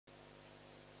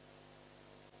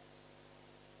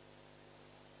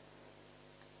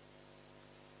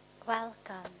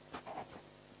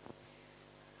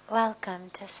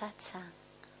Welcome to Satsang.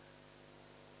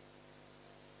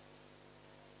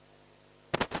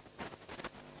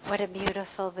 What a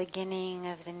beautiful beginning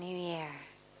of the new year.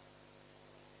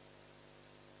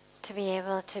 To be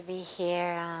able to be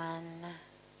here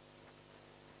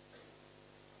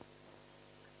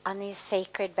on these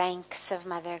sacred banks of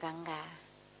Mother Ganga.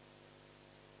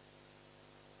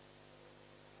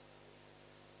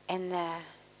 In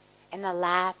the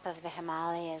lap of the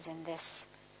Himalayas, in this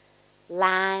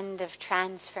land of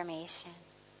transformation,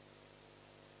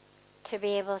 to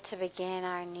be able to begin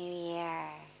our new year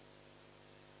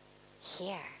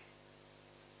here.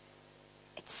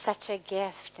 It's such a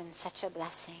gift and such a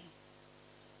blessing.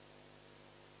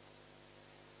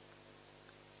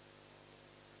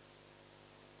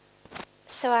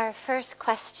 So our first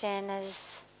question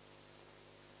is,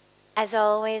 as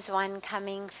always, one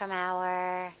coming from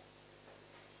our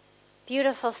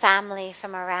beautiful family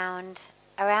from around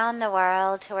the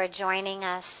world who are joining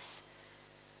us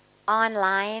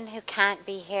online, who can't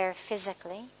be here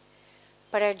physically,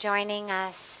 but are joining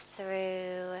us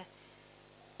through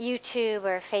YouTube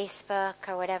or Facebook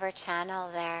or whatever channel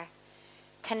they're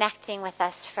connecting with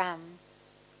us from.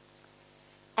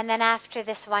 And then after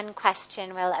this one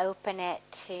question, we'll open it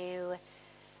to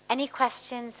any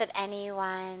questions that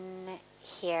anyone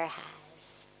here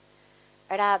has.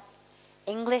 और आप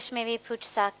English में भी पूछ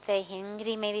सकते हैं,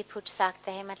 हिंदी में भी पूछ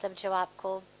सकते हैं, मतलब जो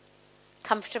आपको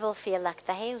comfortable feel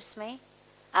लगता है उसमें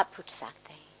आप पूछ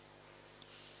सकते हैं.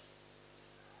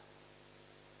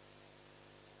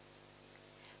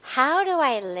 How do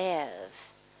I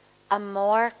live a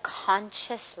more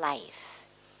conscious life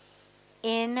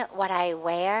in what I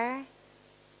wear,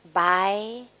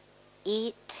 buy,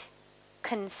 eat,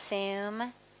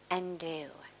 consume, and do?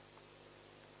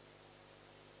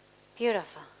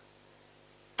 Beautiful.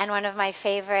 And one of my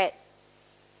favorite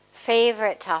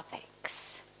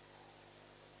topics.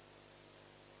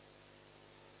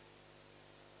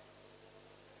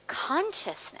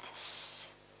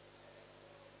 Consciousness,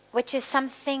 which is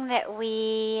something that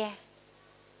we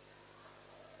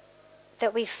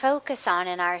focus on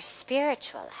in our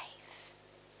spiritual life.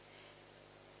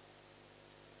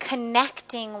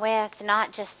 Connecting with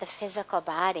not just the physical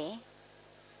body,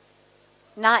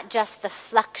 not just the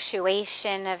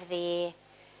fluctuation of the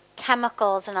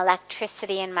chemicals and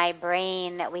electricity in my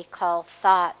brain that we call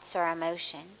thoughts or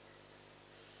emotion,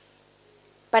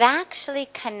 but actually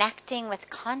connecting with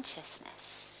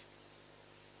consciousness.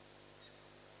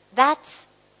 That's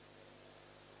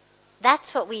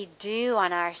what we do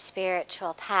on our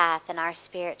spiritual path and our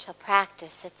spiritual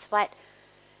practice. It's what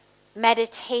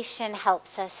meditation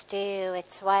helps us do.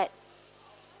 It's what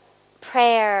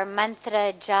prayer,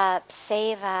 mantra, jap,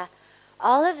 seva,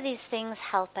 all of these things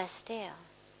help us do.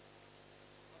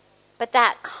 But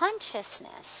that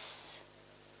consciousness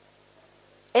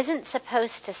isn't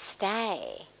supposed to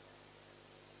stay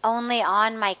only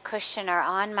on my cushion or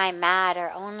on my mat, or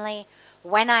only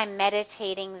when I'm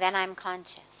meditating, then I'm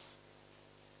conscious.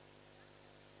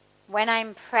 When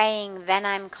I'm praying, then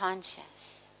I'm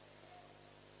conscious.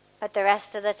 But the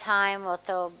rest of the time, wo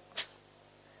to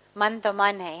man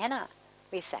hai na,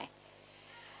 we say.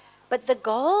 But the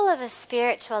goal of a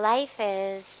spiritual life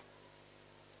is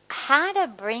how to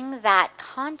bring that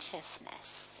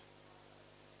consciousness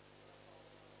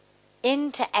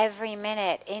into every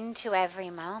minute, into every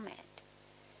moment,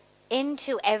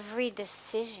 into every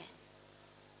decision.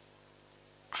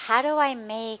 How do I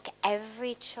make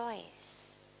every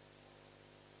choice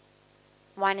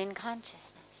one in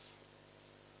consciousness?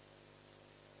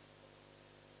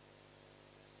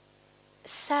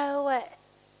 So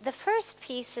the first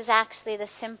piece is actually the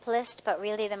simplest, but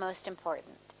really the most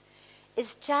important.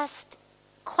 Is just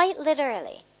quite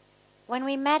literally, when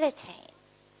we meditate,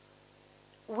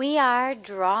 we are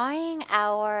drawing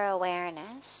our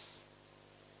awareness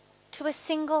to a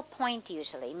single point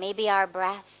usually, maybe our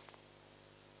breath,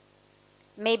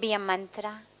 maybe a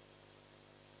mantra,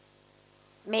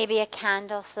 maybe a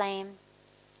candle flame.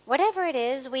 Whatever it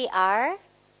is, we are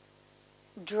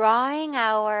drawing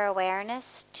our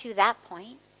awareness to that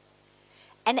point,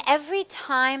 and every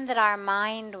time that our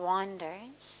mind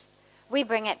wanders, we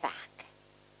bring it back.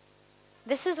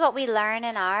 This is what we learn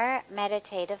in our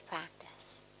meditative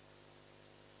practice.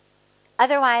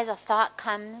 Otherwise, a thought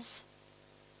comes,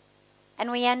 and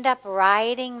we end up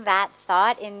riding that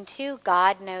thought into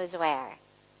God knows where.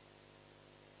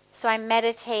 So I'm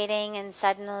meditating, and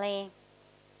suddenly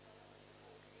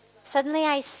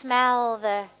I smell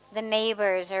the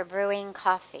neighbors are brewing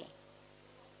coffee.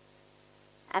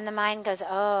 And the mind goes,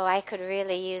 oh, I could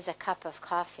really use a cup of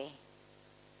coffee.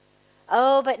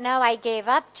 Oh, but no, I gave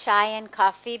up chai and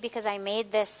coffee because I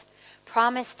made this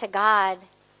promise to God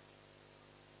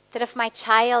that if my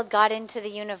child got into the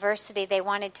university they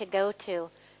wanted to go to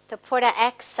pura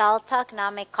ek saal tak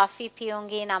na main coffee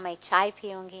piyungi, na main chai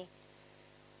piyungi.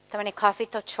 To maine coffee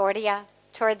to chhod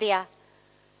diya.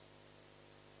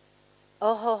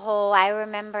 Oh ho ho, I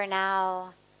remember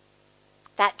now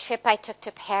that trip I took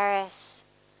to Paris,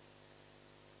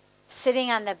 sitting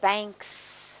on the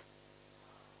banks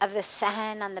of the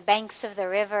Seine, on the banks of the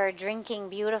river, drinking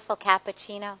beautiful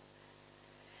cappuccino.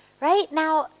 Right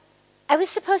now, I was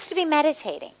supposed to be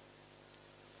meditating.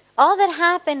 All that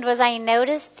happened was I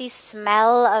noticed the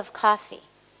smell of coffee.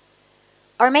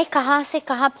 Or main kahan se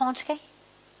kahan pahunch gaye?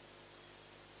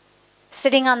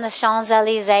 Sitting on the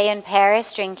Champs-Élysées in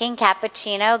Paris, drinking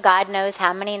cappuccino, God knows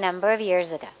how many number of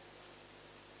years ago.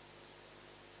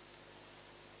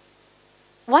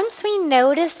 Once we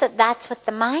notice that that's what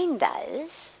the mind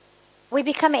does, we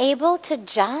become able to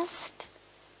just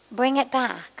bring it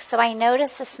back. So I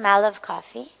notice the smell of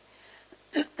coffee.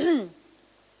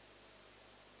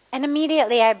 And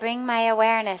immediately I bring my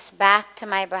awareness back to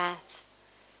my breath,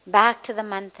 back to the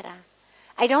mantra.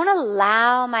 I don't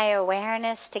allow my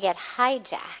awareness to get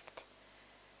hijacked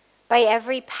by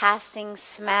every passing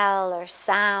smell or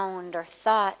sound or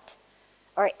thought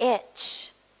or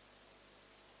itch.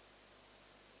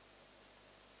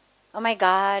 Oh my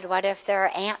God, what if there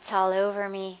are ants all over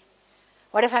me?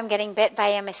 What if I'm getting bit by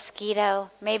a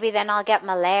mosquito? Maybe then I'll get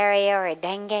malaria or a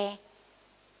dengue.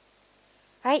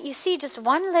 Right? You see, just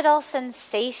one little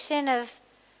sensation of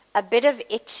a bit of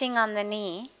itching on the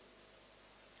knee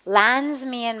lands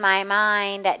me in my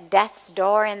mind at death's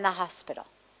door in the hospital.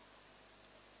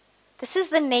 This is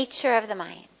the nature of the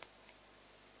mind.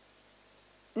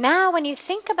 Now, when you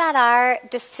think about our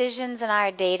decisions in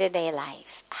our day-to-day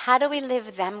life, how do we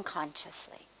live them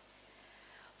consciously?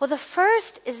 Well, the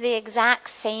first is the exact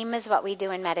same as what we do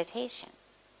in meditation.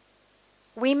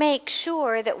 We make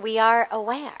sure that we are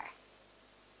aware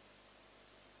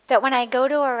that when I go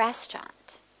to a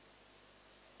restaurant,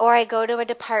 or I go to a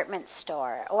department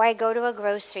store, or I go to a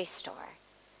grocery store,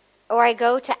 or I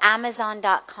go to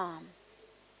Amazon.com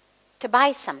to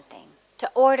buy something, to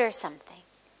order something,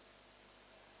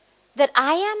 that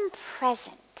I am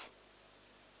present,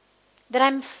 that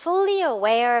I'm fully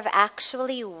aware of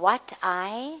actually what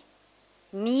I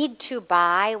need to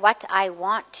buy, what I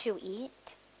want to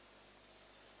eat,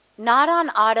 not on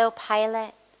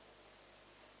autopilot,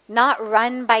 not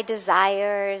run by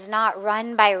desires, not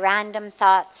run by random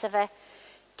thoughts of a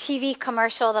TV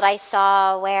commercial that I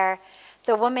saw where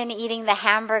the woman eating the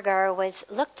hamburger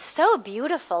looked so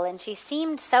beautiful and she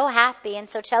seemed so happy, and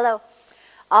so cello,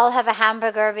 I'll have a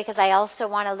hamburger because I also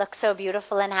want to look so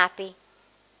beautiful and happy.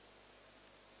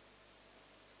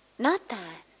 Not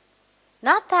that.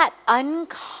 Not that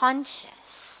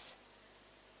unconscious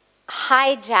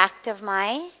hijacked of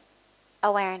my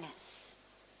awareness.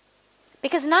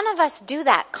 Because none of us do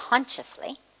that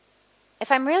consciously.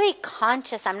 If I'm really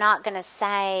conscious, I'm not going to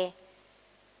say,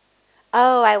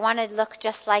 oh, I want to look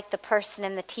just like the person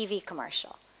in the TV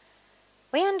commercial.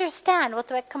 We understand what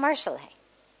the commercial is.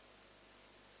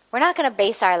 We're not going to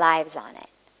base our lives on it.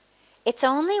 It's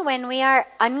only when we are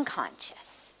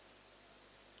unconscious,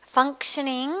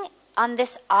 functioning on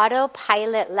this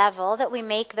autopilot level, that we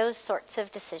make those sorts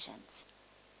of decisions.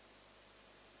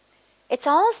 It's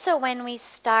also when we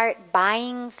start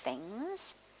buying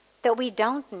things that we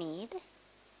don't need,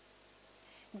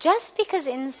 just because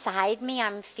inside me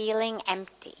I'm feeling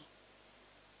empty,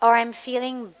 or I'm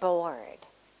feeling bored,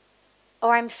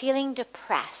 or I'm feeling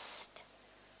depressed,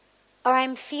 or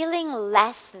I'm feeling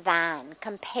less than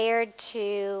compared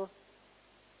to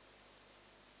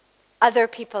other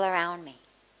people around me.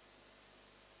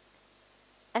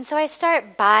 And so I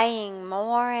start buying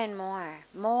more and more,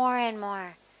 more and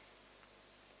more,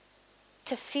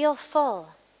 to feel full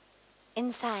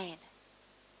inside.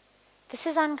 This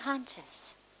is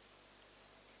unconscious.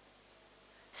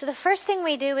 So the first thing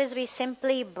we do is we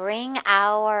simply bring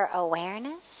our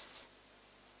awareness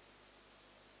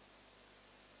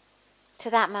to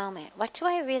that moment. What do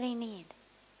I really need?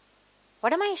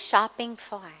 What am I shopping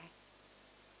for?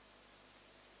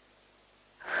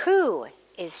 Who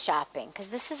is shopping? Because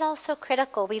this is also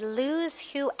critical. We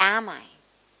lose who am I?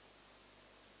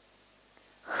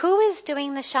 Who is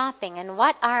doing the shopping, and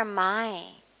what are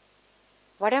my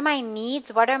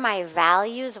needs? What are my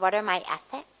values? What are my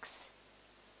ethics?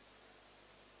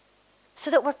 So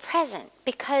that we're present,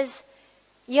 because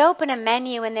you open a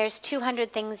menu and there's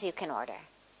 200 things you can order.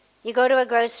 You go to a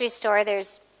grocery store,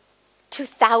 there's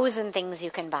 2,000 things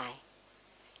you can buy.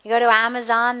 You go to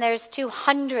Amazon, there's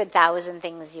 200,000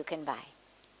 things you can buy.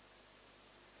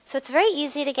 So it's very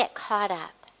easy to get caught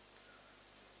up.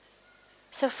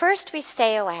 So first we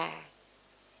stay aware.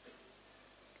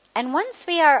 And once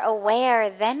we are aware,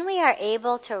 then we are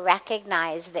able to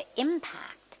recognize the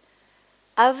impact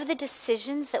of the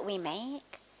decisions that we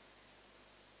make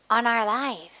on our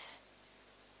life.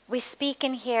 We speak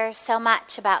and hear so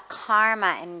much about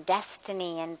karma and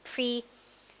destiny and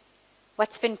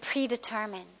what's been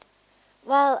predetermined.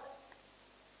 Well,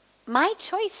 my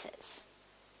choices,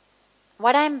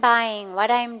 what I'm buying,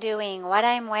 what I'm doing, what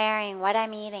I'm wearing, what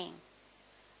I'm eating,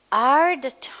 are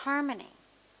determining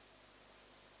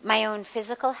my own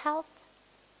physical health,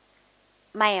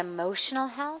 my emotional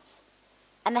health,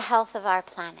 and the health of our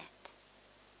planet.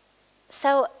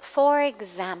 So, for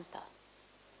example,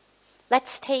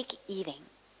 let's take eating.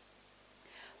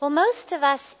 Well, most of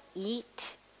us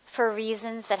eat for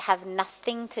reasons that have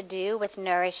nothing to do with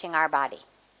nourishing our body.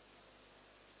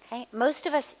 Okay? Most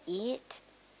of us eat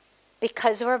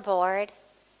because we're bored,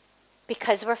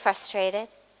 because we're frustrated,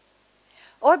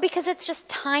 or because it's just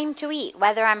time to eat,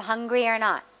 whether I'm hungry or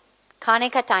not.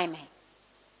 Khane ka time hai.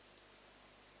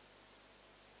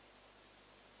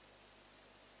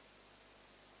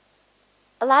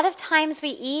 A lot of times we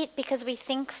eat because we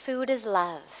think food is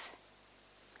love.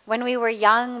 When we were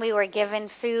young, we were given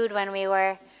food when we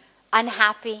were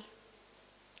unhappy,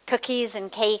 cookies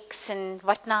and cakes and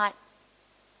whatnot.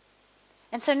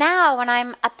 And so now when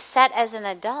I'm upset as an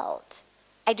adult,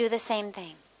 I do the same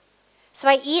thing. So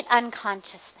I eat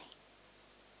unconsciously.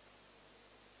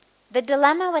 The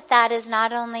dilemma with that is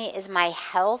not only is my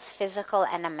health, physical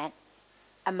and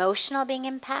emotional, being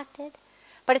impacted,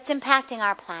 but it's impacting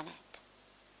our planet.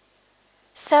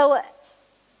 So,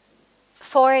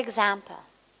 for example,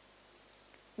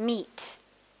 meat,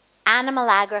 animal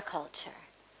agriculture,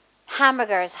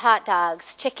 hamburgers, hot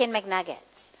dogs, chicken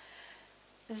McNuggets,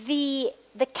 the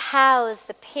cows,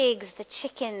 the pigs, the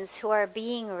chickens who are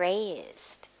being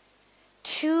raised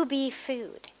to be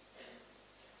food.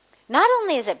 Not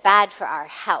only is it bad for our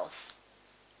health,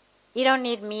 you don't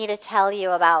need me to tell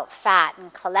you about fat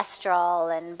and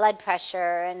cholesterol and blood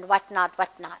pressure and whatnot,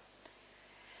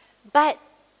 but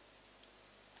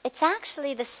it's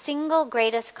actually the single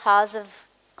greatest cause of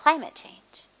climate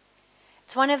change.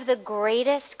 It's one of the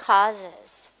greatest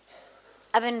causes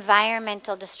of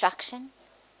environmental destruction,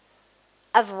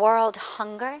 of world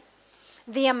hunger.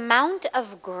 The amount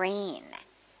of grain,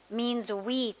 means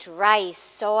wheat, rice,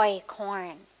 soy,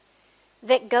 corn,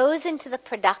 that goes into the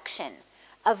production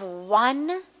of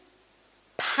 1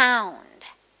 pound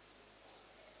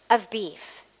of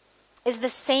beef is the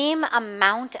same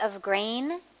amount of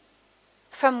grain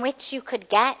from which you could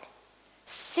get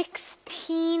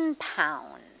 16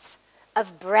 pounds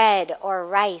of bread or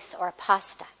rice or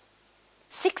pasta.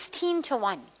 16 to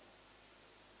 1.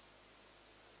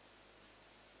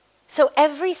 So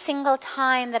every single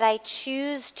time that I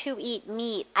choose to eat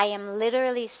meat, I am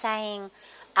literally saying,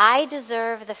 I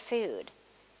deserve the food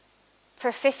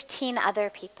for 15 other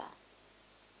people.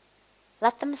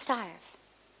 Let them starve.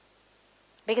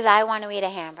 Because I want to eat a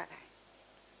hamburger.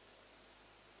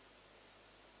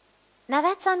 Now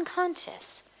that's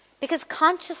unconscious. Because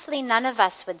consciously none of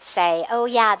us would say, oh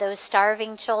yeah, those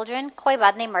starving children, koi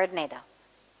baat nahi, mard nahi do.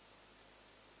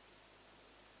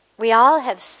 We all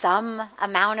have some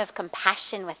amount of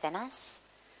compassion within us,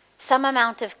 some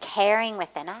amount of caring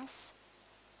within us.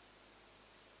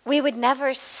 We would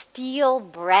never steal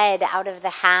bread out of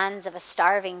the hands of a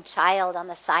starving child on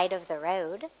the side of the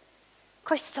road.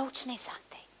 Koi soch nahi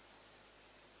sakte.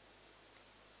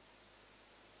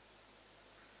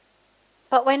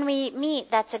 But when we eat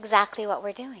meat, that's exactly what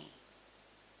we're doing.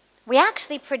 We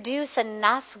actually produce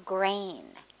enough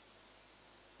grain,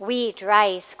 wheat,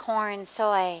 rice, corn,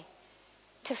 soy,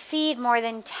 to feed more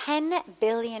than 10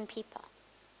 billion people.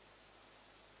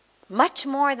 Much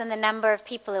more than the number of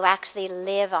people who actually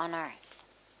live on Earth.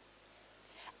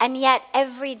 And yet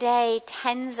every day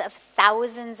tens of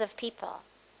thousands of people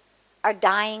are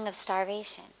dying of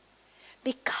starvation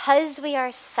because we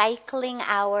are cycling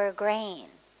our grain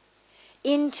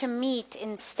into meat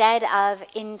instead of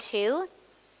into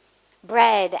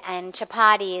bread and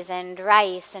chapatis and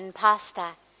rice and pasta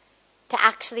to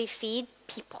actually feed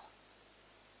people.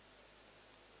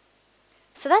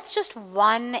 So that's just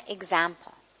one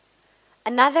example.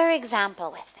 Another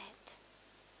example with it,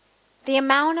 the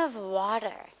amount of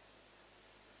water.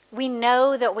 We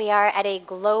know that we are at a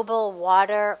global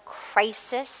water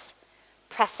crisis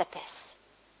precipice.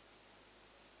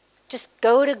 Just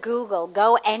go to Google,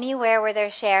 go anywhere where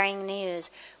they're sharing news.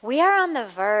 We are on the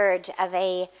verge of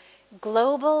a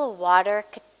global water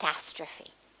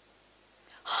catastrophe.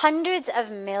 Hundreds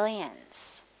of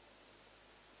millions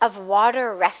of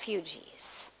water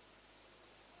refugees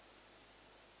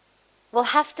will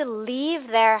have to leave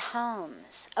their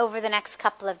homes over the next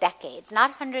couple of decades,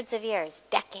 not hundreds of years,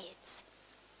 decades.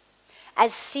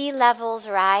 As sea levels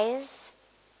rise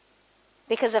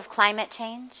because of climate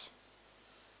change,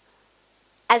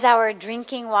 as our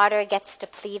drinking water gets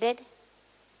depleted,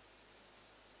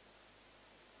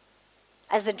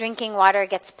 as the drinking water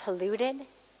gets polluted,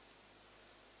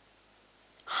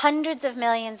 hundreds of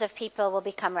millions of people will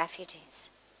become refugees.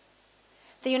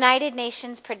 The United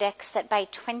Nations predicts that by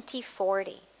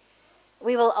 2040,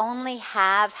 we will only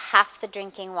have half the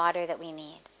drinking water that we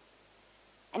need.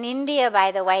 And India,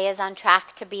 by the way, is on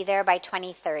track to be there by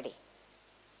 2030.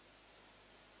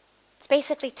 It's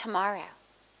basically tomorrow.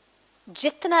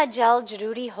 Jitna jal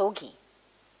jaruri hogi,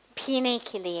 पीने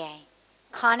के लिए,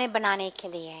 खाने बनाने के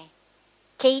लिए,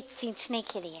 खेत सींचने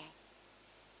के लिए,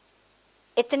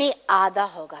 इतनी आधा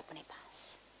होगा अपने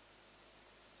पास.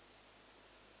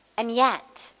 And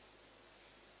yet,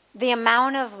 the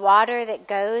amount of water that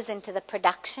goes into the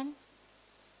production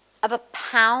of a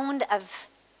pound of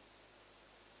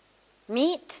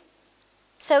meat,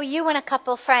 so you and a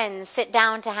couple friends sit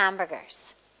down to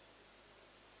hamburgers.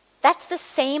 That's the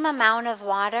same amount of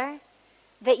water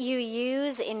that you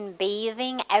use in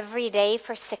bathing every day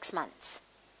for 6 months.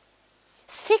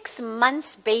 6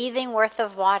 months bathing worth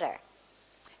of water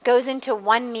goes into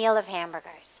one meal of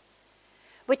hamburgers.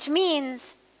 Which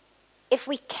means if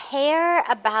we care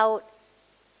about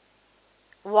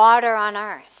water on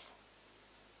earth,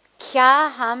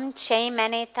 क्या हम 6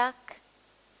 महीने तक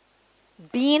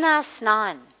बिना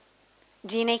स्नान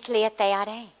जीने के लिए तैयार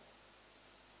हैं?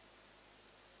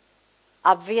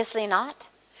 Obviously not.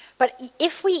 But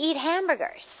if we eat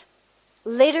hamburgers,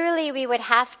 literally we would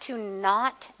have to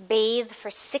not bathe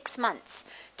for 6 months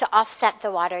to offset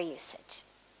the water usage.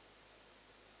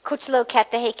 कुछ लोग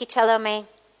कहते हैं कि चलो मैं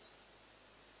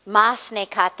मांस नहीं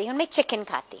खाती हूँ, मैं chicken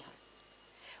खाती हूँ.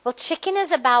 Well, chicken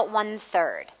is about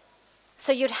 1/3.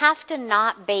 So you'd have to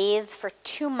not bathe for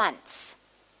 2 months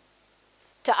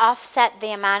to offset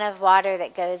the amount of water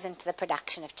that goes into the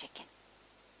production of chicken.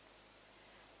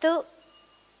 So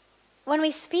when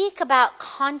we speak about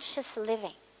conscious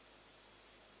living,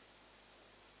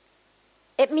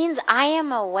 it means I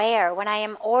am aware. When I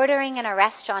am ordering in a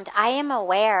restaurant, I am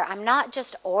aware I'm not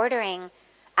just ordering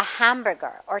a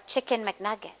hamburger or chicken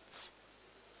McNuggets.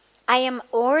 I am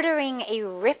ordering a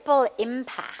ripple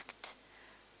impact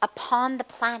upon the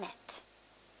planet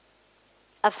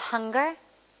of hunger,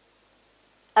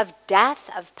 of death,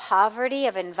 of poverty,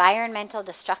 of environmental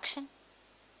destruction.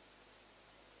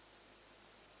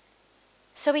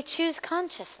 So we choose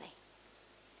consciously.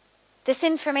 This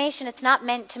information, it's not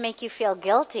meant to make you feel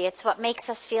guilty. It's what makes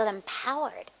us feel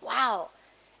empowered. Wow,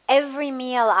 every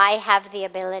meal I have the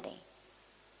ability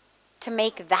to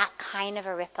make that kind of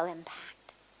a ripple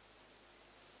impact.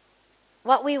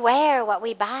 What we wear, what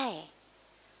we buy.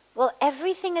 Well,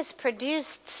 everything is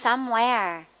produced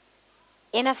somewhere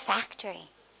in a factory.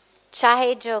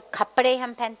 चाहे जो कपड़े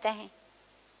हम पहनते हैं,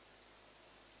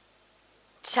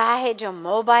 चाहे जो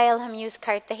mobile हम use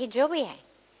करते हैं, जो भी है,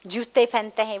 जूते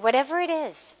पहनते हैं, whatever it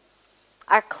is,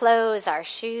 our clothes, our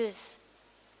shoes,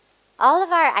 all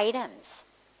of our items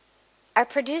are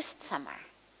produced somewhere.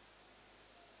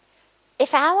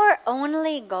 If our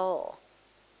only goal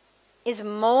is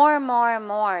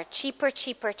more, cheaper,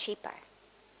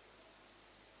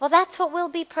 well, that's what will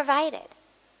be provided.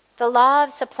 The law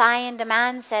of supply and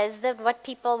demand says that what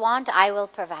people want, I will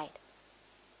provide.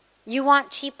 You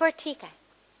want cheaper, tika.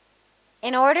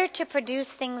 In order to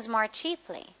produce things more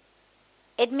cheaply,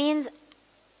 it means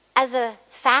as a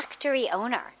factory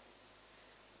owner,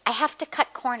 I have to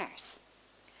cut corners.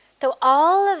 So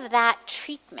all of that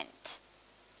treatment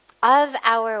of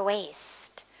our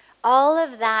waste, all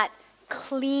of that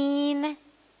clean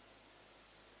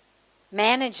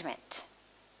management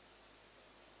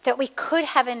that we could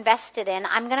have invested in,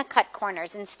 I'm going to cut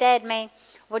corners. Instead, मैं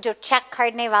वो जो check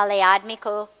करने वाले आदमी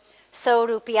को 100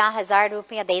 रुपया 1000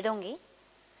 रुपया दे दूंगी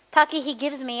ताकि he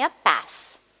gives me a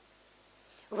pass,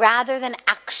 rather than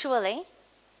actually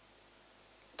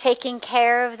taking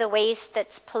care of the waste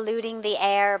that's polluting the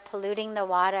air, polluting the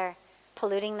water,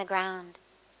 polluting the ground.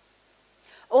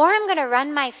 Or I'm going to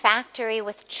run my factory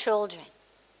with children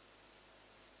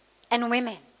and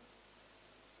women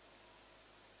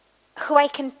who I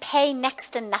can pay next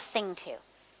to nothing to,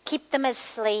 keep them as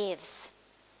slaves,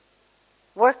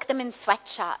 work them in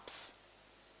sweatshops,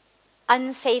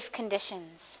 unsafe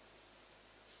conditions,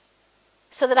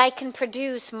 so that I can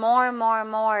produce more,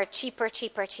 cheaper.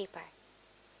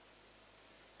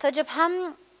 तो जब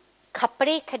हम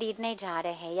कपड़े खरीदने जा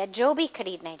रहे हैं या जो भी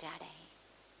खरीदने जा रहे हैं,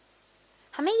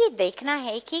 हमें ये देखना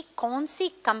है कि कौन सी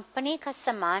कंपनी का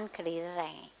सामान खरीद रहे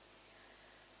हैं,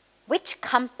 which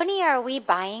company are we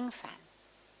buying from?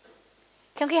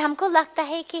 क्योंकि हमको लगता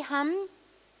है कि हम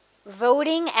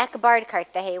voting एक बार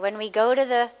करते हैं. When we go to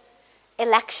the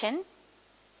election,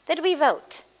 that we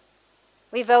vote.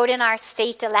 We vote in our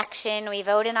state election, we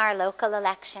vote in our local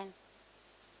election.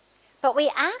 But we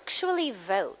actually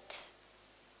vote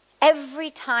every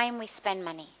time we spend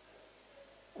money.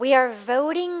 We are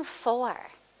voting for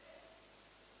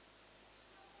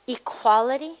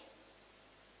equality,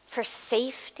 for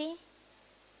safety,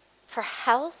 for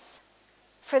health,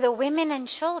 for the women and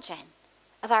children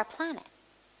of our planet.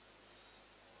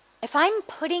 If I'm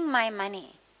putting my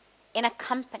money in a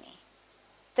company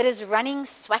that is running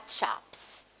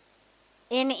sweatshops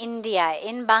in India,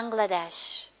 in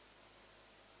Bangladesh,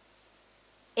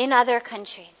 in other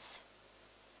countries,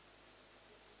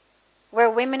 where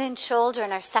women and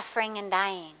children are suffering and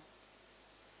dying,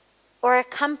 or a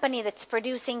company that's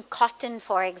producing cotton,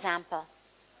 for example,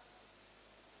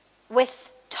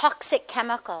 with toxic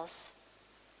chemicals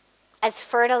as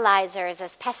fertilizers,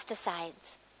 as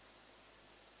pesticides,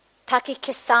 ताकि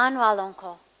किसान वालों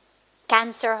को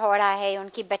cancer हो रहा है,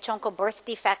 उनकी बच्चों को birth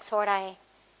defects हो रहा है,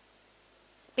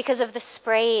 because of the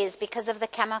sprays, because of the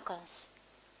chemicals.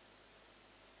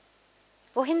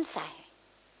 वो हिंसा है.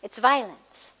 It's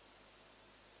violence.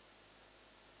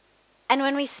 And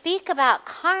when we speak about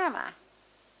karma,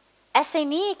 ऐसे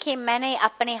नहीं कि मैंने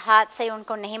अपने हाथ से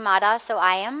उनको नहीं मारा, so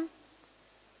I am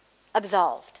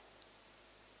absolved.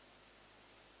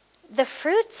 The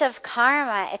fruits of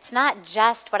karma, it's not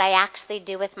just what I actually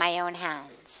do with my own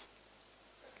hands.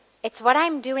 It's what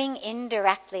I'm doing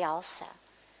indirectly also.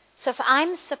 So if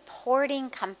I'm supporting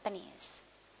companies,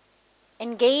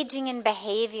 engaging in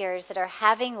behaviors that are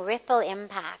having ripple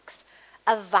impacts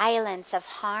of violence, of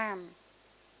harm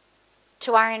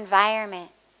to our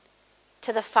environment,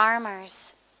 to the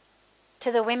farmers,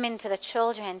 to the women, to the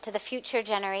children, to the future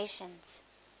generations,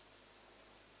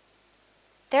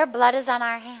 their blood is on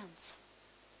our hands.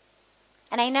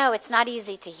 And I know it's not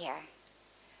easy to hear.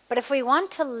 But if we want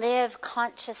to live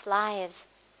conscious lives,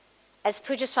 as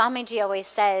Puja Swamiji always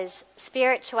says,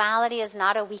 spirituality is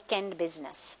not a weekend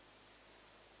business.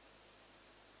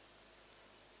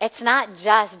 It's not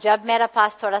just, jab mera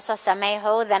paas thoda sa samay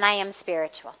ho, then I am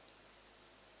spiritual.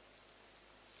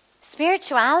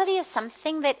 Spirituality is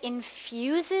something that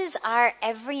infuses our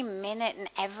every minute and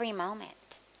every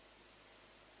moment.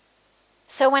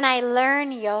 So when I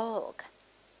learn yoga,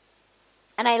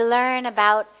 and I learn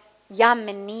about yam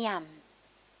and niyam,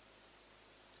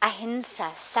 ahimsa,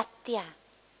 satya,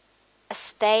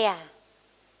 asteya,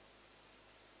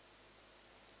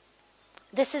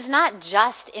 this is not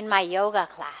just in my yoga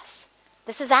class.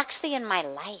 This is actually in my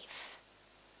life.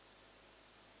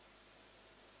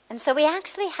 And so we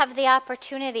actually have the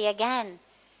opportunity again,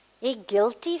 ye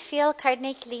guilty feel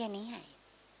karne ke liye nahi hai.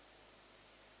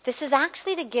 This is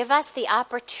actually to give us the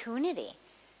opportunity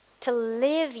to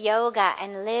live yoga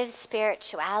and live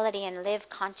spirituality and live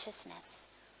consciousness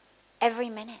every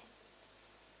minute.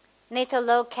 नहीं तो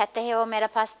लोग कहते हैं वो मेरे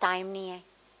पास time नहीं है,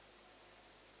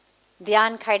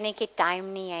 ध्यान करने की टाइम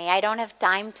नहीं है, I don't have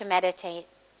time to meditate.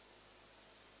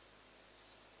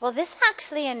 Well, this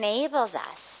actually enables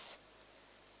us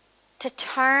to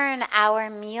turn our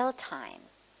meal time,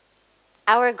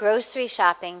 our grocery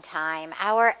shopping time,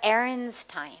 our errands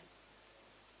time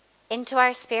into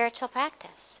our spiritual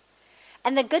practice.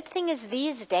 And the good thing is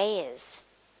these days,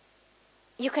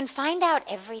 you can find out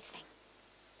everything.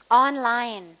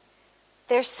 Online,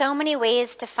 there's so many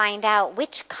ways to find out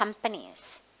which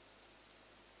companies,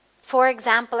 for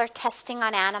example, are testing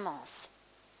on animals.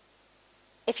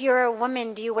 If you're a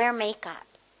woman, do you wear makeup?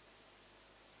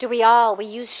 Do we all? We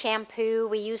use shampoo,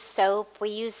 we use soap, we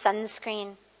use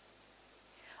sunscreen.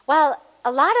 Well,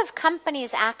 a lot of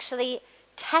companies actually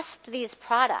test these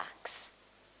products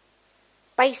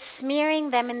by smearing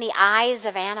them in the eyes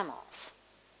of animals.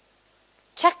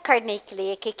 Check करने के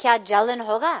लिए कि क्या जलन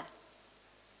होगा.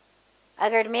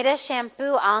 अगर मेरा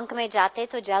shampoo आंख में जाते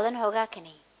तो जलन होगा कि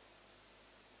नहीं.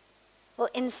 Well,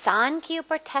 इंसान के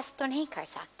ऊपर टेस्ट तो नहीं कर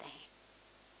सकते हैं.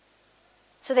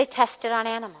 So they test it on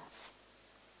animals.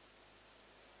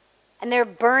 And they're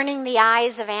burning the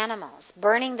eyes of animals,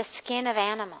 burning the skin of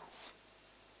animals.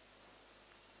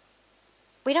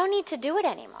 We don't need to do it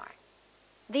anymore.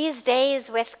 These days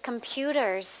with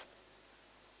computers,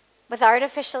 with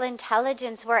artificial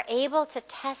intelligence, we're able to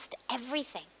test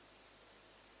everything.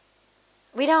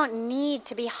 We don't need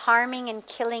to be harming and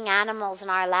killing animals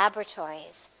in our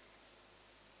laboratories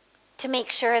to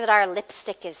make sure that our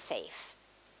lipstick is safe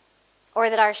or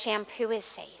that our shampoo is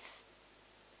safe.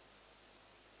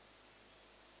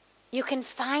 You can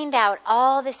find out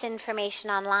all this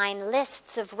information online,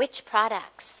 lists of which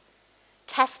products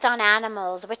test on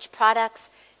animals, which products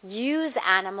use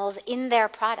animals in their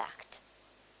product,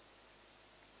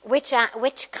 which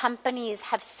companies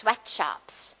have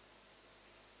sweatshops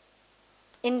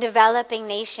in developing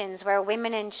nations where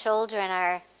women and children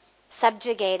are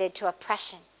subjugated to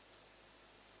oppression,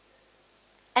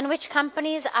 and which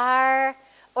companies are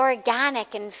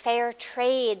organic and fair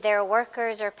trade, their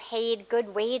workers are paid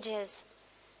good wages,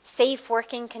 safe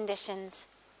working conditions,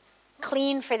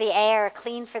 clean for the air,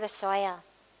 clean for the soil.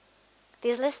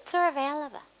 These lists are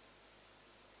available.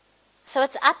 So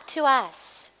it's up to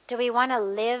us. Do we want to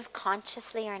live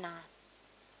consciously or not?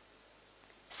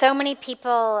 So many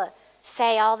people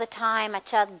say all the time,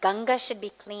 "Acha, Ganga should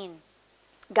be clean.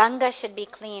 Ganga should be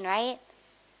clean," right?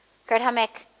 अगर हम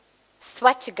एक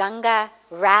स्वच्छ Ganga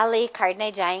rally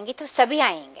करने जाएंगे तो सभी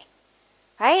आएंगे,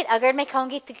 right? अगर मैं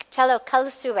कहूँगी चलो कल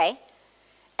सुबह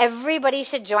everybody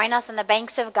should join us on the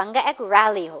banks of Ganga, एक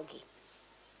रैली होगी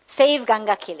save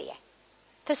Ganga के लिए,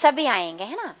 तो सभी आएंगे,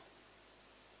 है ना?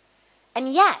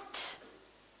 And yet,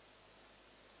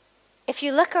 if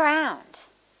you look around,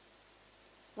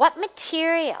 what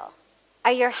material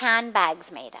are your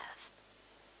handbags made of?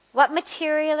 What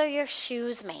material are your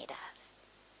shoes made of?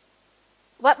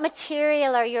 What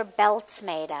material are your belts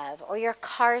made of, or your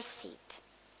car seat?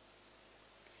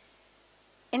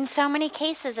 In so many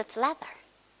cases, it's leather.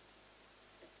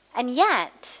 And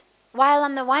yet, while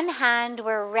on the one hand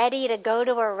we're ready to go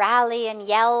to a rally and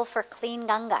yell for clean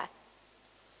Ganga,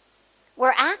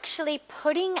 we're actually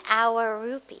putting our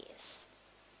rupees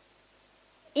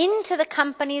into the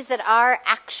companies that are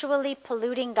actually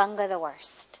polluting Ganga the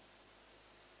worst.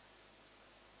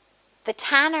 The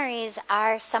tanneries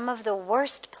are some of the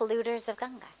worst polluters of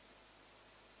Ganga.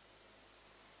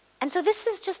 And so this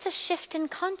is just a shift in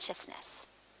consciousness.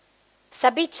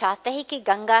 Sabhi chahte hai ki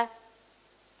Ganga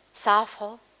saaf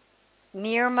ho,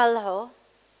 nirmal ho,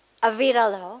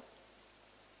 aviral ho.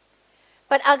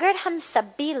 But agar hum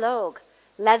sabhi log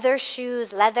leather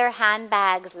shoes, leather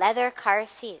handbags, leather car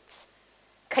seats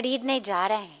khareedne ja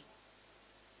rahe hain,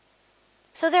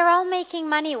 so they're all making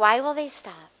money, why will they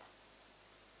stop?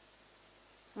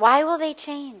 Why will they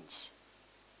change?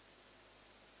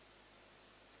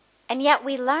 And yet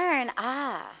we learn,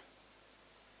 I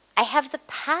have the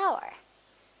power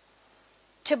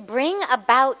to bring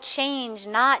about change,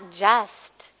 not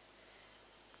just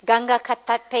Ganga ka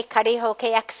tat pe khade hoke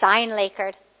ek sign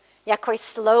lekar ya koi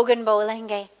slogan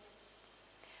bolenge,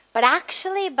 but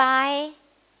actually by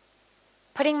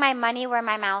putting my money where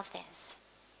my mouth is,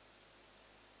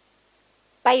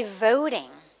 by voting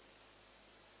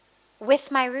with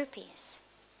my rupees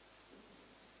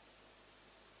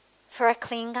for a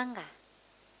clean Ganga.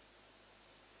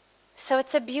 So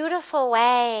it's a beautiful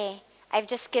way. I've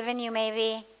just given you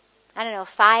maybe,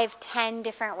 5, 10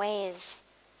 different ways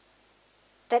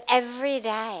that every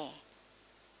day,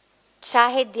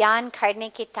 chahe dhyan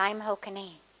karne ki time ho ke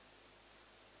nahi,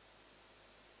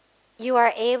 you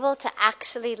are able to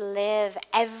actually live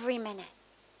every minute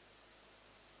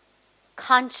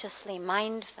consciously,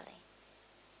 mindfully.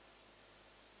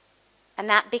 And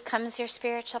that becomes your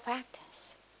spiritual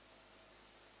practice.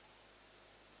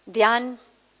 Dhyan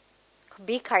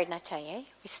bhi karna chahiye.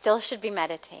 We still should be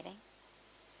meditating.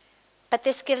 But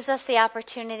this gives us the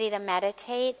opportunity to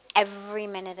meditate every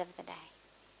minute of the day.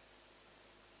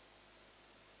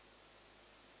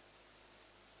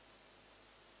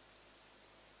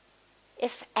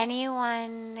 If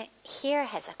anyone here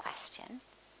has a question,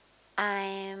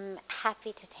 I'm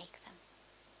happy to take them.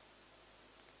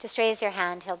 Just raise your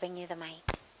hand, he'll bring you the mic.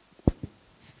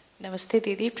 Namaste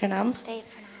Didi, pranam. Namaste,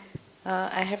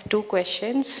 pranam. I have two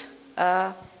questions.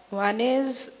 One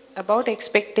is about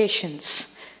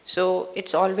expectations. So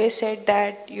it's always said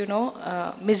that,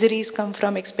 miseries come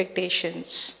from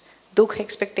expectations. Dukh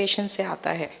expectation se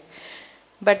aata hai.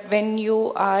 But when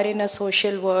you are in a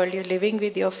social world, you're living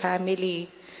with your family,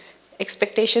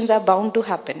 expectations are bound to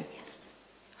happen. Yes.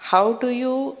 How do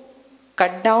you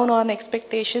cut down on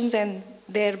expectations and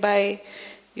thereby,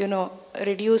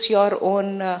 reduce your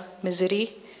own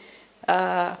misery?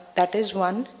 That is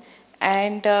one.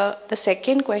 And the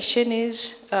second question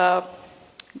is,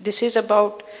 this is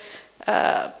about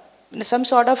some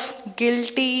sort of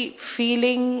guilty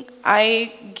feeling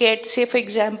I get. Say, for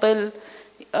example,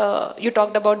 you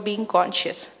talked about being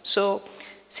conscious. So,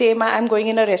 say I'm going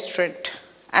in a restaurant,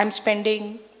 I'm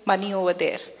spending money over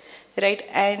there, right?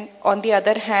 And on the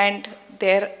other hand,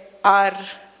 there are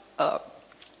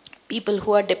people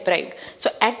who are deprived. So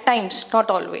at times, not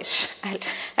always,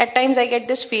 at times I get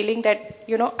this feeling that,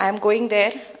 I'm going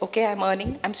there, okay, I'm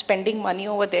earning, I'm spending money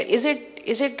over there. Is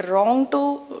it wrong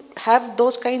to have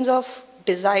those kinds of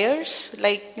desires,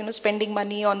 like, spending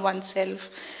money on oneself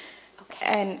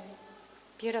and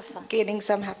beautiful, gaining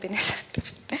some happiness.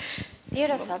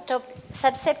 beautiful. तो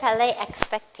सबसे पहले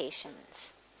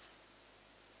expectations.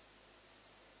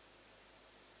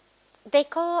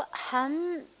 देखो,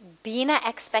 हम बिना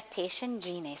expectation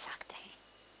जी नहीं सकते हैं.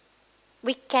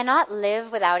 We cannot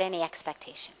live without any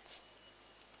expectations.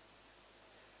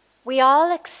 We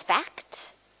all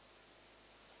expect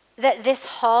that this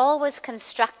hall was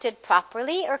constructed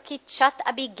properly or कि छत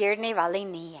अभी गिरने वाली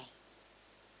नहीं है.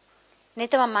 नहीं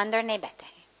तो हम अंदर नहीं बैठे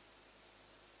हैं.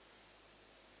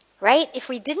 Right? If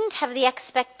we didn't have the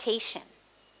expectation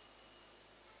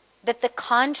that the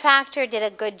contractor did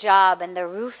a good job and the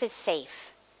roof is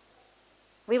safe,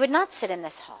 we would not sit in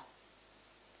this hall.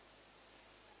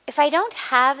 If I don't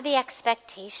have the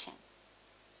expectation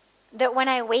that when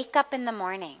I wake up in the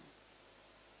morning,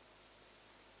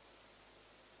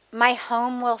 my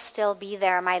home will still be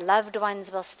there, my loved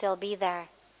ones will still be there,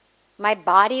 my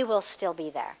body will still be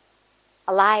there,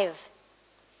 alive,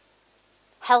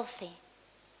 healthy,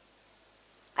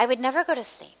 I would never go to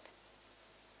sleep.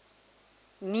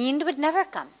 Need would never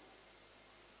come.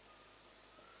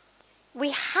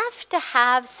 We have to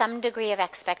have some degree of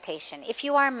expectation. If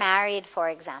you are married, for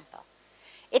example,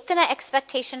 इतना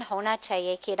expectation होना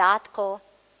चाहिए कि रात को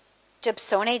जब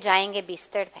सोने जाएंगे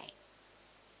बिस्तर पे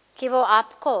कि वो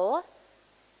आपको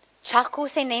चाकू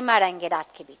से नहीं मारेंगे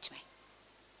रात के बीच में.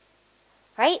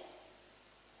 Right?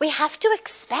 We have to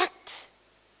expect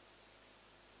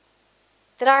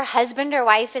that our husband or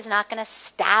wife is not going to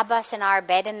stab us in our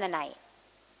bed in the night.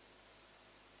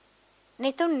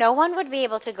 No one would be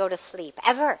able to go to sleep,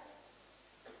 ever.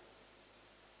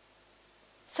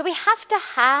 So we have to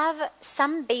have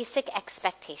some basic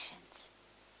expectations.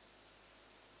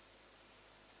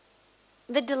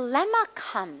 The dilemma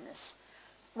comes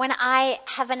when I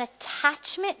have an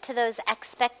attachment to those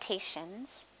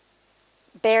expectations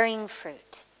bearing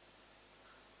fruit.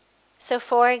 So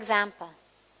for example,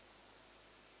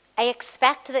 I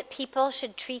expect that people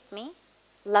should treat me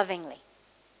lovingly.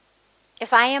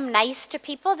 If I am nice to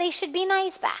people, they should be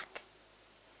nice back.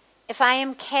 If I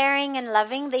am caring and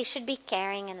loving, they should be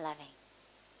caring and loving.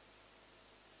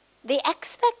 The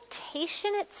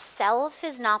expectation itself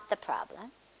is not the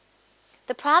problem.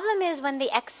 The problem is when the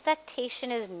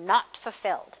expectation is not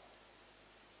fulfilled.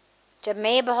 जब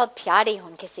मैं बहुत प्यारी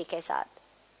हूँ किसी के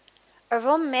साथ और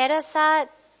वो मेरे साथ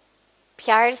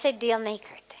प्यार से डील नहीं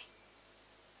करते.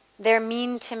 They're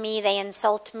mean to me, they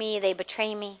insult me, they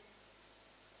betray me.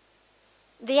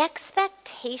 The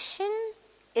expectation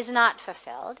is not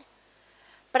fulfilled,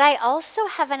 but I also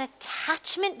have an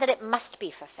attachment that it must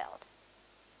be fulfilled.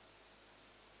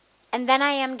 And then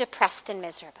I am depressed and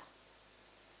miserable.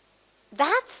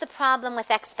 That's the problem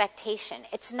with expectation.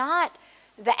 It's not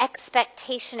the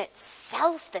expectation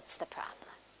itself that's the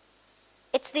problem.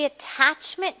 It's the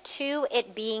attachment to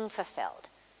it being fulfilled.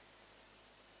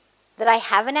 That I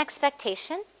have an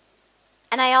expectation,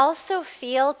 and I also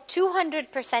feel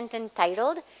 200%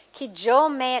 entitled कि जो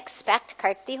मैं expect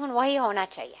करती हूँ वही होना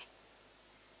चाहिए.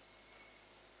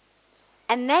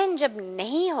 And then जब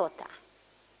नहीं होता,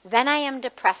 then I am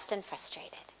depressed and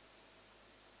frustrated.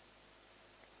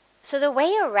 So the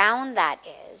way around that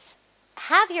is,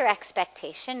 have your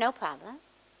expectation, no problem,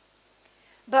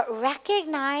 but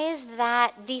recognize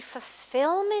that the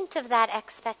fulfillment of that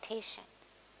expectation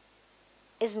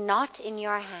is not in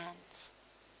your hands.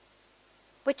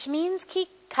 Which means कि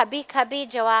कभी-कभी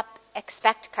जो आप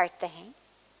expect करते हैं,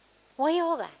 वही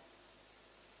होगा.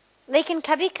 लेकिन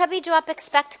कभी-कभी जो आप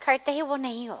expect करते हैं, वो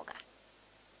नहीं होगा.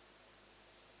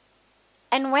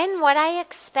 And when what I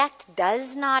expect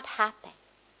does not happen,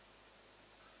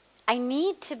 I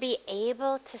need to be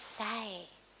able to say,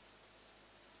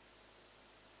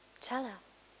 Chalo,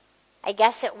 I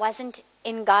guess it wasn't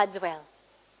in God's will.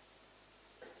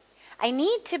 I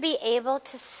need to be able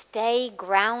to stay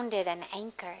grounded and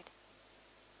anchored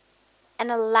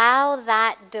and allow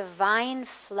that divine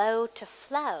flow to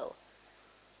flow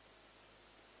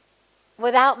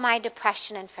without my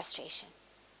depression and frustration.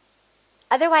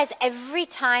 Otherwise, every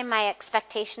time my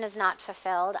expectation is not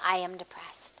fulfilled, I am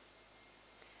depressed.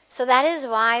 So that is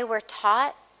why we're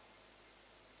taught,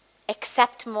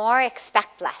 accept more,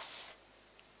 expect less.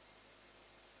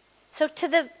 So to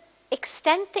the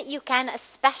extent that you can,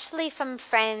 especially from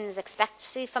friends,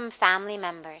 especially from family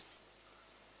members,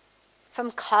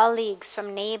 from colleagues,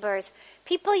 from neighbors,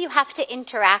 people you have to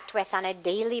interact with on a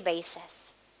daily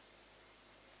basis,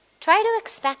 try to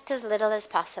expect as little as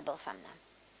possible from them.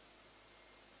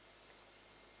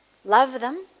 Love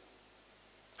them.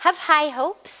 Have high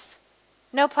hopes.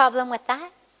 No problem with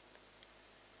that.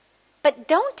 But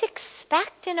don't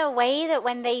expect in a way that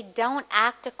when they don't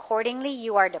act accordingly,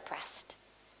 you are depressed.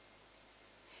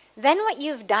 Then what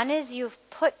you've done is you've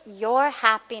put your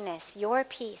happiness, your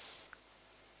peace,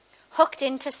 hooked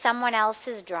into someone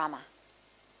else's drama.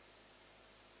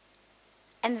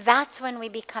 And that's when we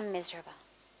become miserable.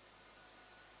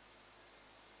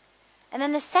 And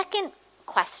then the second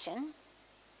question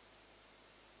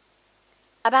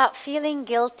about feeling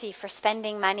guilty for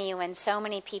spending money when so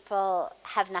many people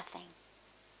have nothing.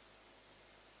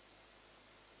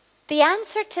 The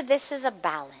answer to this is a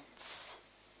balance.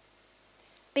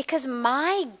 Because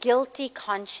my guilty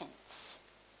conscience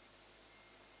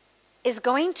is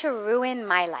going to ruin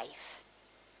my life.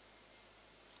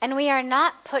 And we are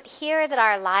not put here that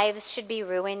our lives should be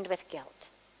ruined with guilt.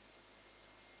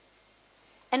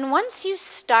 And once you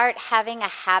start having a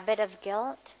habit of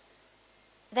guilt,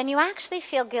 then you actually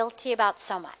feel guilty about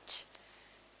so much.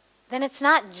 Then it's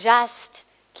not just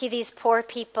these poor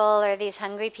people or these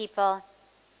hungry people.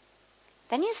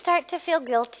 Then you start to feel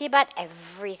guilty about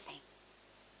everything.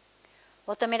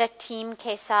 वो तो मेरा team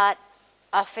के साथ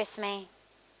office में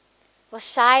वो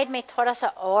शायद मैं थोड़ा सा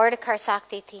और कर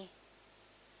सकती थी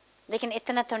लेकिन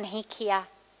इतना तो नहीं किया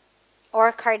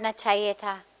और करना चाहिए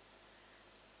था.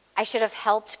 I should have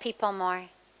helped people more.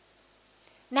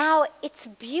 Now, it's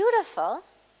beautiful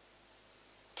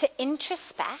to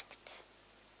introspect,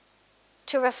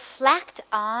 to reflect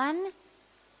on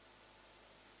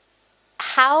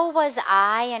how was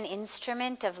I an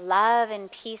instrument of love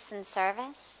and peace and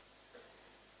service?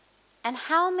 And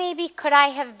how maybe could I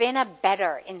have been a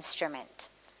better instrument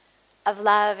of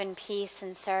love and peace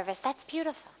and service? That's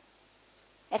beautiful.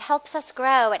 It helps us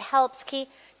grow. It helps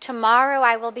tomorrow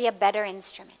I will be a better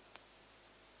instrument.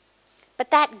 But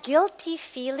that guilty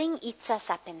feeling eats us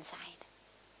up inside.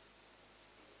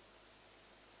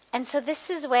 And so this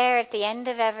is where at the end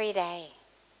of every day,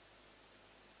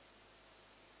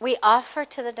 we offer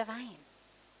to the divine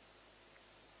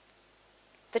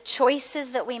the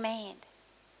choices that we made,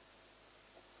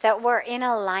 that were in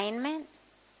alignment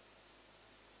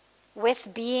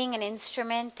with being an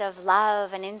instrument of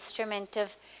love, an instrument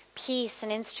of peace,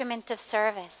 an instrument of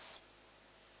service,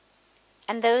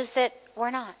 and those that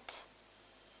were not.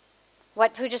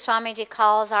 What Puja Swamiji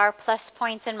calls our plus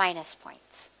points and minus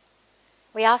points.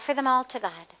 We offer them all to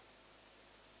God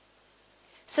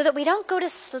so that we don't go to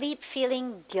sleep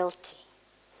feeling guilty.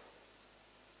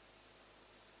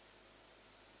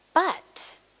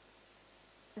 But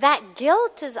that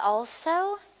guilt is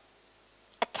also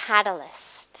a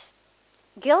catalyst.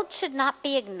 Guilt should not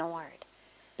be ignored,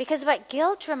 because what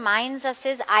guilt reminds us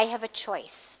is I have a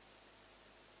choice.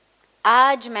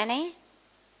 आज मैंने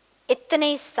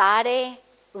इतने सारे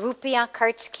रुपया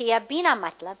खर्च किया बिना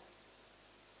मतलब,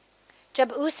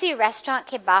 जब उसी रेस्टोरेंट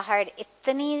के बाहर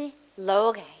इतने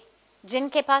लोग हैं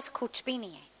जिनके पास कुछ भी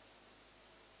नहीं है.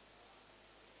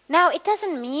 Now, it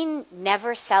doesn't mean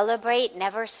never celebrate,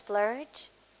 never splurge.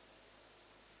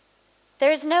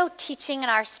 There's no teaching in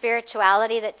our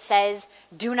spirituality that says,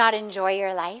 do not enjoy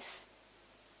your life.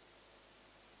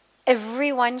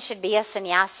 Everyone should be a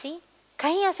sannyasi.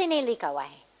 कहीं ऐसे नहीं लिखा हुआ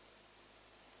है.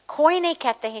 कोई नहीं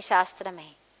कहते हैं शास्त्र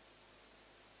में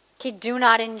कि do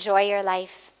not enjoy your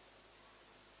life.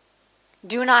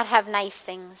 Do not have nice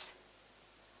things.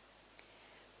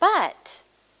 But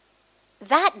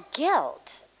that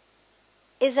guilt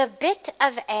is a bit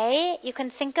of you can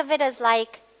think of it as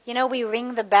like, we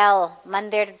ring the bell,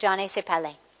 mandir jane se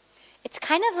pehle. It's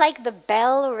kind of like the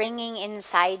bell ringing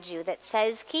inside you that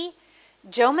says ki,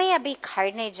 jo main abhi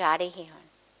karne ja rahi hun,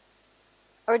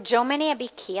 or jo maine abhi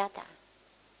kiya tha.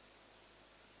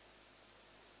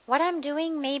 What I'm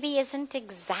doing maybe isn't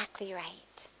exactly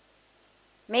right.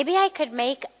 Maybe I could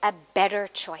make a better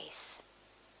choice.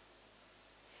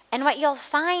 And what you'll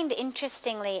find,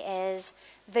 interestingly, is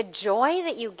the joy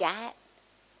that you get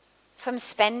from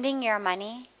spending your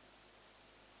money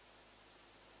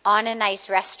on a nice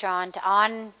restaurant,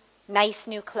 on nice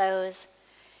new clothes,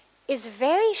 is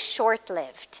very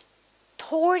short-lived.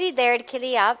 थोड़ी देर के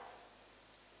लिए आप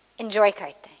enjoy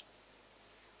करते हैं.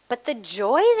 But the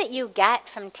joy that you get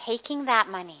from taking that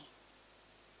money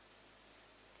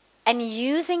and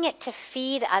using it to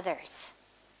feed others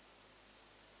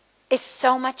is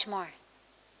so much more.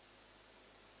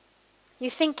 You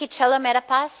think कि चलो मेरे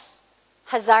पास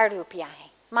 1000 रुपया है,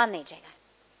 मान लीजिएगा.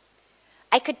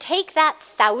 I could take that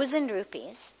 1,000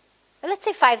 rupees, or let's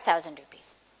say 5,000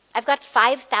 rupees. I've got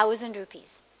 5,000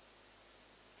 rupees.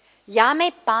 या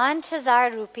मैं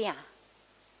 5,000 रुपया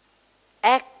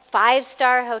एक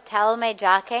 5-star hotel में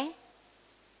जाके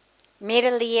मेरे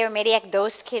लिए और मेरे एक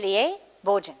दोस्त के लिए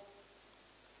भोजन,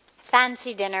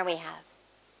 fancy dinner we have.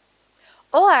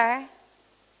 Or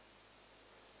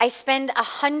I spend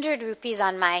 100 rupees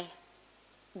on my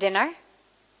dinner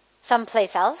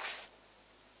someplace else,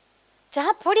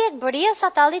 जहाँ पूरी एक बढ़िया सा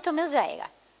थाली तो मिल जाएगा.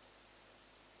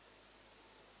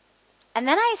 And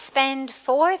then I spend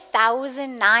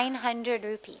 4,900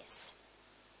 rupees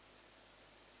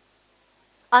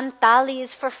on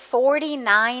thalis for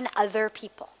 49 other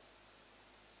people.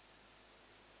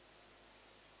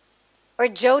 और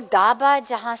जो ढाबा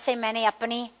जहाँ से मैंने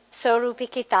अपनी 100 रुपये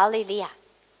की थाली लिया,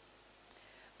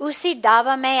 उसी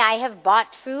ढाबा में I have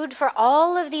bought food for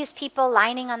all of these people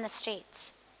lining on the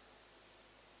streets.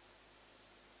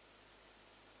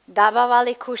 Dhaba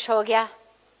वाले खुश हो गया,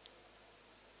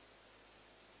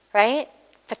 right?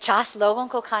 50 लोगों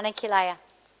को खाना खिलाया.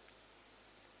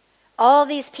 All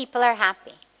these people are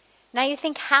happy. Now you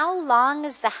think, how long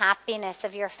is the happiness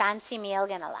of your fancy meal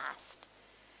going to last?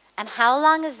 And how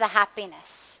long is the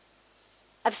happiness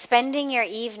of spending your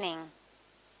evening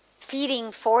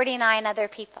feeding 49 other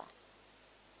people?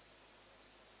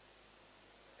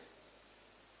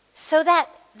 So that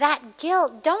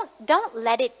guilt, don't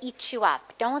let it eat you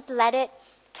up. Don't let it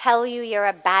tell you you're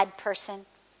a bad person.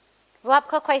 वो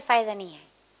आपको कोई फायदा नहीं है.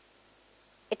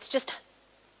 It's just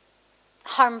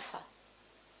harmful.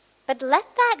 But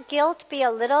let that guilt be a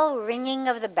little ringing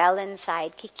of the bell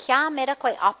inside कि क्या मेरा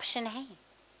कोई option है?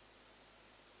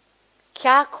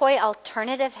 क्या कोई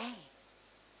alternative है?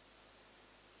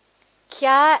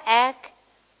 क्या एक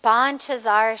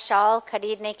 5,000 शाल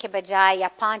खरीदने के बजाय या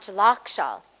 5 लाख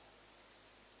शाल,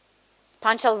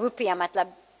 5 रुपया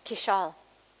मतलब की शाल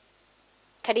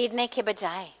खरीदने के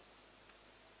बजाय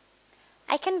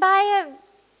I can buy a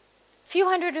few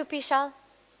 100 rupee shawl.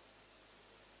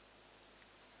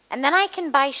 And then I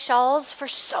can buy shawls for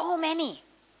so many.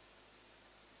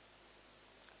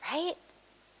 Right?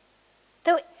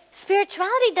 Though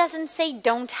spirituality doesn't say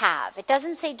don't have. It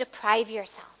doesn't say deprive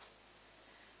yourself.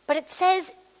 But it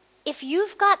says if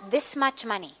you've got this much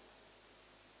money,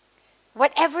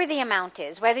 whatever the amount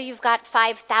is, whether you've got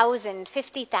 5,000,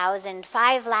 50,000,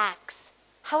 5 lakhs,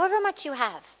 however much you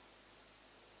have,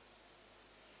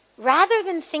 rather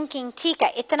than thinking, ठीक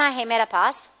है, इतना है मेरा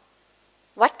पास,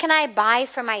 what can I buy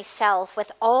for myself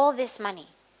with all this money?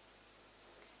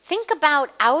 Think about,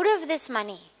 out of this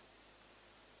money,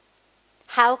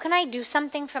 how can I do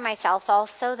something for myself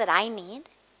also that I need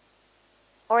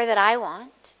or that I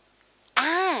want,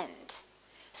 and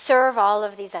serve all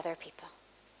of these other people?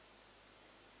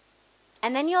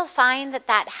 And then you'll find that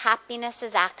that happiness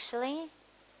is actually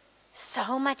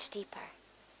so much deeper.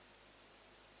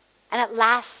 And it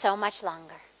lasts so much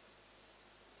longer.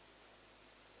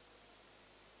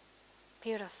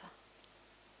 Beautiful.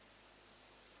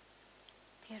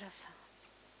 Beautiful.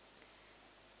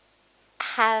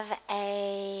 Have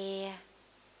a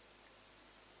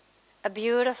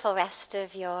beautiful rest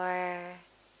of your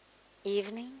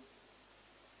evening.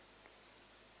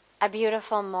 A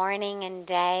beautiful morning and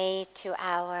day to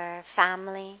our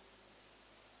family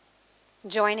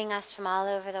joining us from all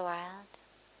over the world.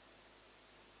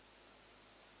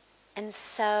 And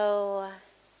so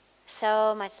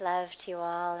much love to you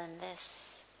all in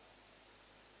this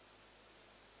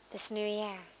new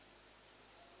year.